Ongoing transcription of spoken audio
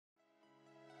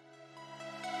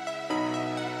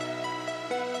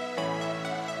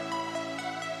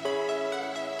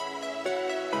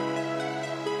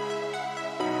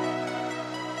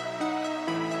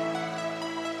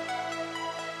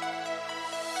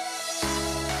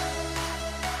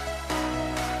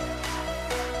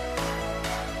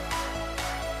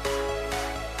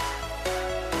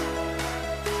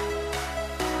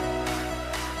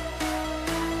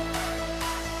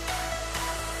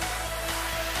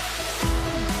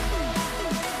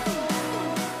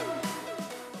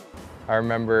I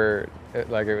remember it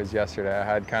like it was yesterday. I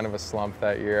had kind of a slump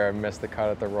that year. I missed the cut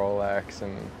at the Rolex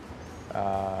and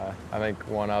I think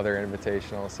one other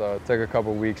invitational. So it took a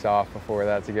couple weeks off before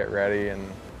that to get ready, and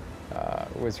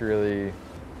was really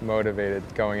motivated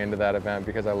going into that event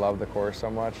because I love the course so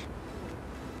much.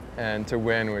 And to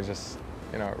win was just,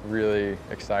 really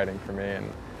exciting for me.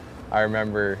 And I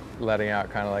remember letting out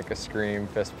kind of like a scream,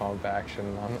 fist pump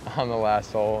action on the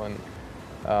last hole, and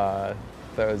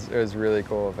it was a really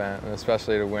cool event, and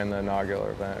especially to win the inaugural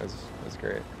event was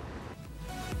great.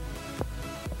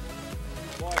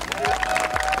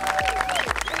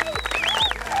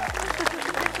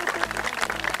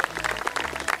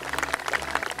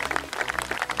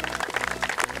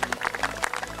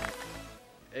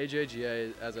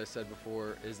 AJGA, as I said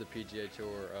before, is the PGA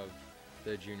Tour of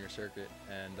the junior circuit,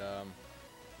 and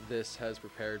this has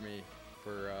prepared me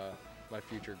for my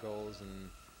future goals and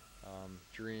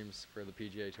dreams for the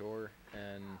PGA Tour.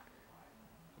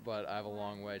 But I have a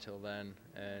long way till then,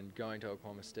 and going to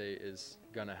Oklahoma State is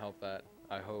going to help that,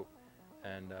 I hope,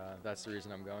 and that's the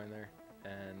reason I'm going there.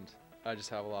 And I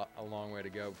just have a long way to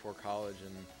go before college,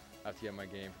 and I have to get my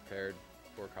game prepared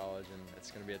for college, and it's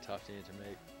going to be a tough thing to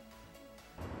make.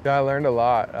 Yeah, I learned a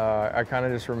lot. I kind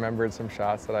of just remembered some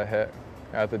shots that I hit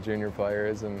at the junior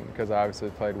players, and because I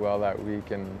obviously played well that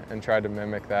week, and tried to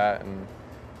mimic that. And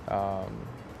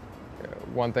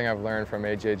one thing I've learned from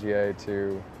AJGA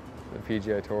to the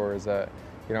PGA Tour is that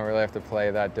you don't really have to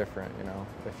play that different.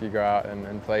 If you go out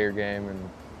and play your game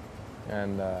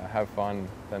and have fun,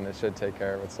 then it should take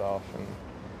care of itself. And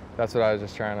that's what I was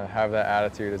just trying to have, that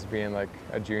attitude as being like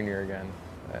a junior again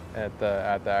at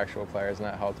the actual players, and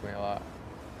that helped me a lot.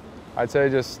 I'd say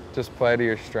just play to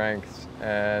your strengths,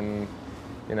 and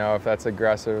if that's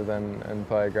aggressive, then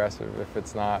play aggressive. If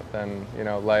it's not, then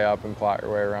lay up and plot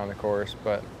your way around the course.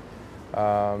 But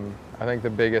I think the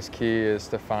biggest key is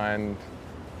to find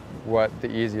what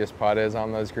the easiest putt is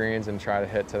on those greens and try to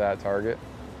hit to that target.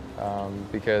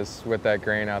 Because with that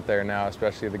grain out there now,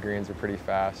 especially the greens are pretty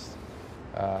fast.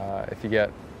 If you get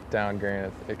down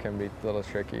green, it can be a little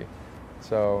tricky.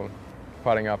 So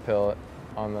putting uphill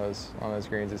on those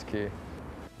greens is key.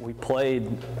 We played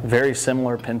very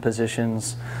similar pin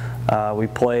positions. We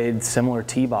played similar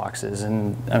tee boxes,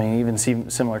 and even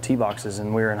similar tee boxes,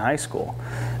 and we were in high school.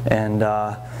 And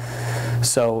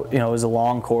so it was a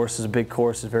long course, it was a big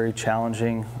course, it was very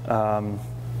challenging. I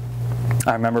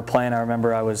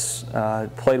remember I was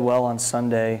played well on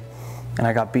Sunday, and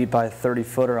I got beat by a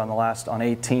 30-footer on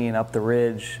 18 up the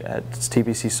ridge at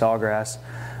TPC Sawgrass.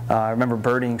 I remember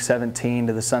birdieing 17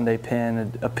 to the Sunday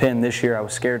pin, a pin this year I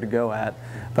was scared to go at,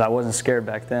 but I wasn't scared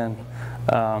back then.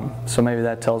 So maybe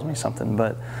that tells me something.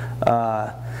 But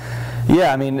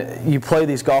yeah, you play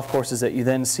these golf courses that you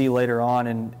then see later on,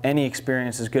 and any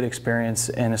experience is good experience.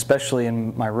 And especially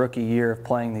in my rookie year of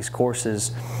playing these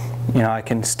courses, I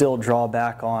can still draw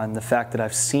back on the fact that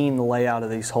I've seen the layout of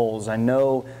these holes. I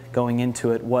know going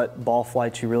into it what ball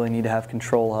flights you really need to have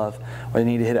control of, whether you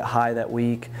need to hit it high that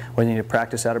week, whether you need to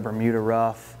practice out of Bermuda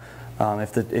rough,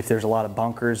 if there's a lot of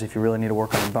bunkers, if you really need to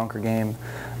work on your bunker game.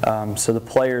 So the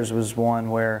Players was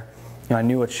one where I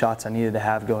knew what shots I needed to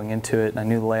have going into it, and I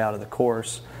knew the layout of the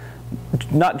course,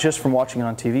 not just from watching it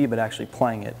on TV, but actually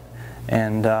playing it.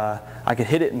 And I could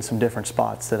hit it in some different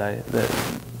spots that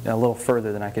a little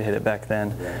further than I could hit it back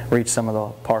then, reach some of the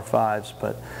par fives,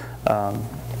 but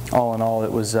all in all,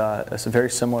 it was a very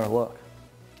similar look.